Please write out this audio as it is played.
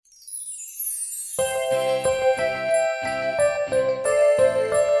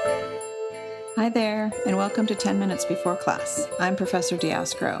welcome to 10 Minutes Before Class. I'm Professor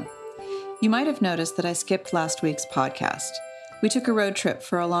Diascro. You might have noticed that I skipped last week's podcast. We took a road trip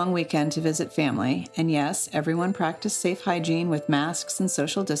for a long weekend to visit family, and yes, everyone practiced safe hygiene with masks and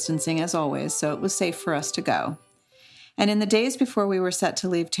social distancing as always, so it was safe for us to go. And in the days before we were set to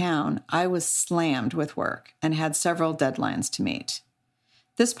leave town, I was slammed with work and had several deadlines to meet.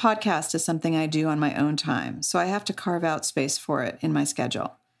 This podcast is something I do on my own time, so I have to carve out space for it in my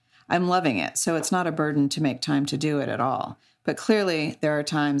schedule. I'm loving it, so it's not a burden to make time to do it at all, but clearly there are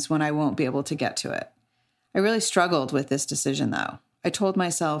times when I won't be able to get to it. I really struggled with this decision, though. I told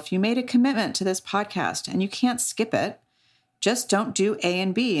myself, you made a commitment to this podcast and you can't skip it. Just don't do A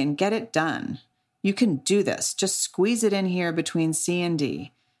and B and get it done. You can do this. Just squeeze it in here between C and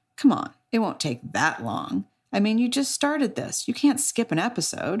D. Come on, it won't take that long. I mean, you just started this. You can't skip an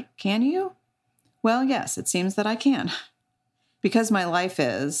episode, can you? Well, yes, it seems that I can. Because my life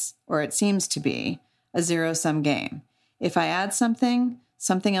is, or it seems to be, a zero-sum game. If I add something,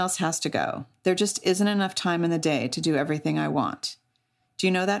 something else has to go. There just isn't enough time in the day to do everything I want. Do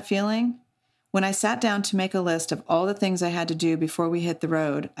you know that feeling? When I sat down to make a list of all the things I had to do before we hit the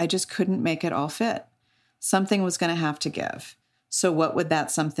road, I just couldn't make it all fit. Something was going to have to give. So what would that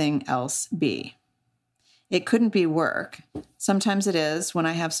something else be? It couldn't be work. Sometimes it is when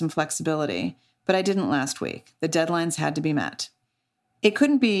I have some flexibility, but I didn't last week. The deadlines had to be met. It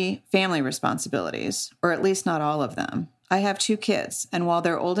couldn't be family responsibilities, or at least not all of them. I have 2 kids, and while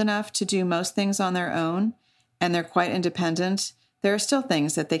they're old enough to do most things on their own, and they're quite independent, there are still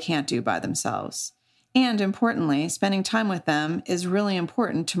things that they can't do by themselves. And importantly, spending time with them is really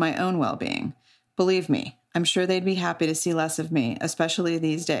important to my own well-being. Believe me, I'm sure they'd be happy to see less of me, especially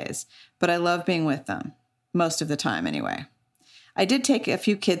these days, but I love being with them. Most of the time, anyway. I did take a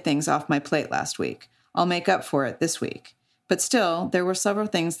few kid things off my plate last week. I'll make up for it this week. But still, there were several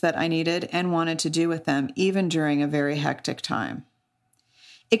things that I needed and wanted to do with them, even during a very hectic time.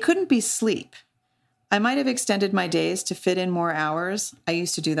 It couldn't be sleep. I might have extended my days to fit in more hours. I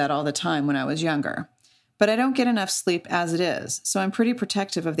used to do that all the time when I was younger. But I don't get enough sleep as it is, so I'm pretty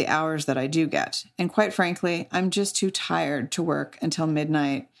protective of the hours that I do get. And quite frankly, I'm just too tired to work until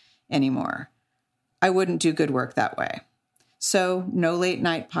midnight anymore. I wouldn't do good work that way. So no late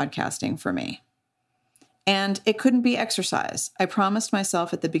night podcasting for me. And it couldn't be exercise. I promised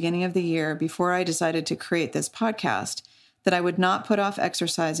myself at the beginning of the year, before I decided to create this podcast, that I would not put off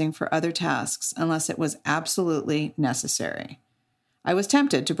exercising for other tasks unless it was absolutely necessary. I was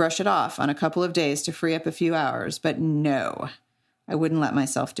tempted to brush it off on a couple of days to free up a few hours, but no, I wouldn't let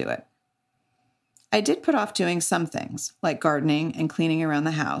myself do it. I did put off doing some things, like gardening and cleaning around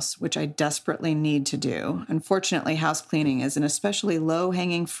the house, which I desperately need to do. Unfortunately, house cleaning is an especially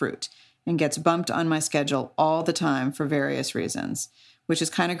low-hanging fruit and gets bumped on my schedule all the time for various reasons, which is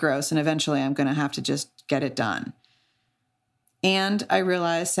kind of gross, and eventually I'm going to have to just get it done. And I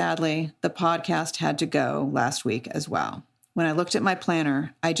realized, sadly, the podcast had to go last week as well. When I looked at my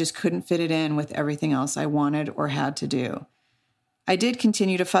planner, I just couldn't fit it in with everything else I wanted or had to do. I did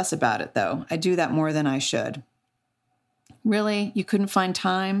continue to fuss about it, though. I do that more than I should. Really? You couldn't find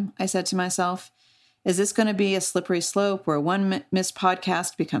time? I said to myself. Is this going to be a slippery slope where one missed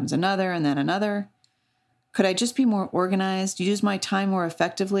podcast becomes another and then another? Could I just be more organized, use my time more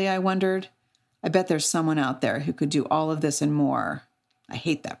effectively, I wondered? I bet there's someone out there who could do all of this and more. I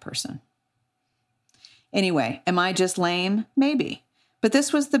hate that person. Anyway, am I just lame? Maybe. But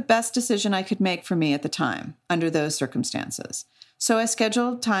this was the best decision I could make for me at the time, under those circumstances. So I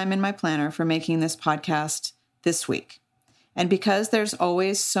scheduled time in my planner for making this podcast this week. And because there's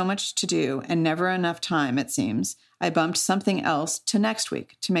always so much to do and never enough time, it seems, I bumped something else to next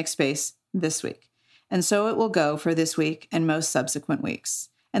week to make space this week. And so it will go for this week and most subsequent weeks.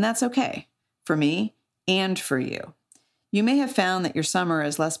 And that's okay, for me and for you. You may have found that your summer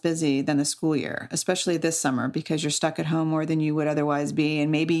is less busy than the school year, especially this summer because you're stuck at home more than you would otherwise be,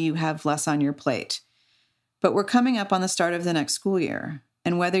 and maybe you have less on your plate. But we're coming up on the start of the next school year,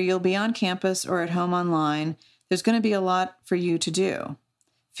 and whether you'll be on campus or at home online, there's going to be a lot for you to do.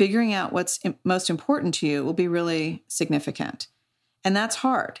 Figuring out what's most important to you will be really significant. And that's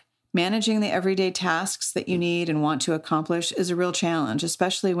hard. Managing the everyday tasks that you need and want to accomplish is a real challenge,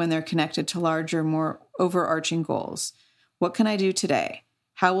 especially when they're connected to larger, more overarching goals. What can I do today?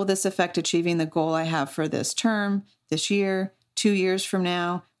 How will this affect achieving the goal I have for this term, this year, 2 years from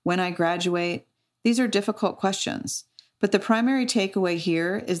now, when I graduate? These are difficult questions, but the primary takeaway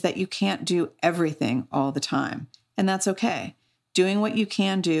here is that you can't do everything all the time, and that's okay. Doing what you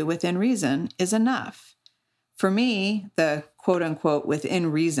can do within reason is enough. For me, the quote-unquote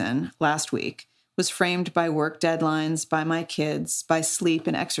within reason last week was framed by work deadlines, by my kids, by sleep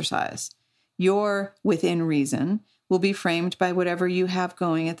and exercise. Your within reason will be framed by whatever you have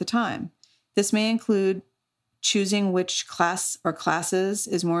going at the time. This may include choosing which class or classes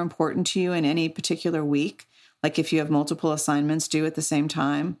is more important to you in any particular week, like if you have multiple assignments due at the same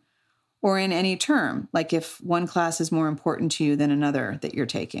time, or in any term, like if one class is more important to you than another that you're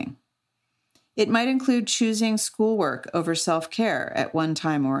taking. It might include choosing schoolwork over self-care at one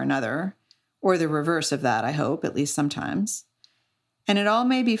time or another, or the reverse of that, I hope, at least sometimes. And it all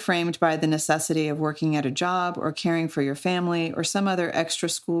may be framed by the necessity of working at a job or caring for your family or some other extra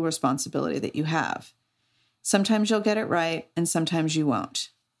school responsibility that you have. Sometimes you'll get it right, and sometimes you won't.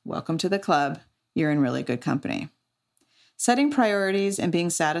 Welcome to the club. You're in really good company. Setting priorities and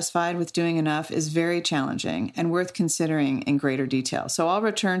being satisfied with doing enough is very challenging and worth considering in greater detail. So I'll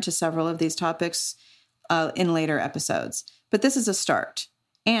return to several of these topics in later episodes. But this is a start,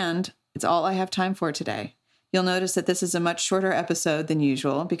 and it's all I have time for today. You'll notice that this is a much shorter episode than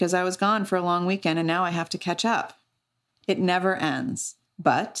usual because I was gone for a long weekend and now I have to catch up. It never ends.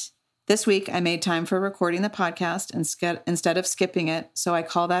 But this week I made time for recording the podcast instead of skipping it, so I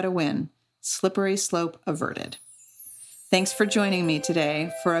call that a win. Slippery slope averted. Thanks for joining me today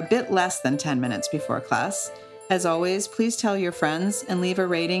for a bit less than 10 minutes before class. As always, please tell your friends and leave a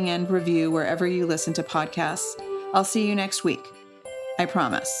rating and review wherever you listen to podcasts. I'll see you next week. I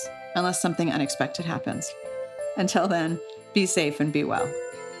promise, unless something unexpected happens. Until then, be safe and be well.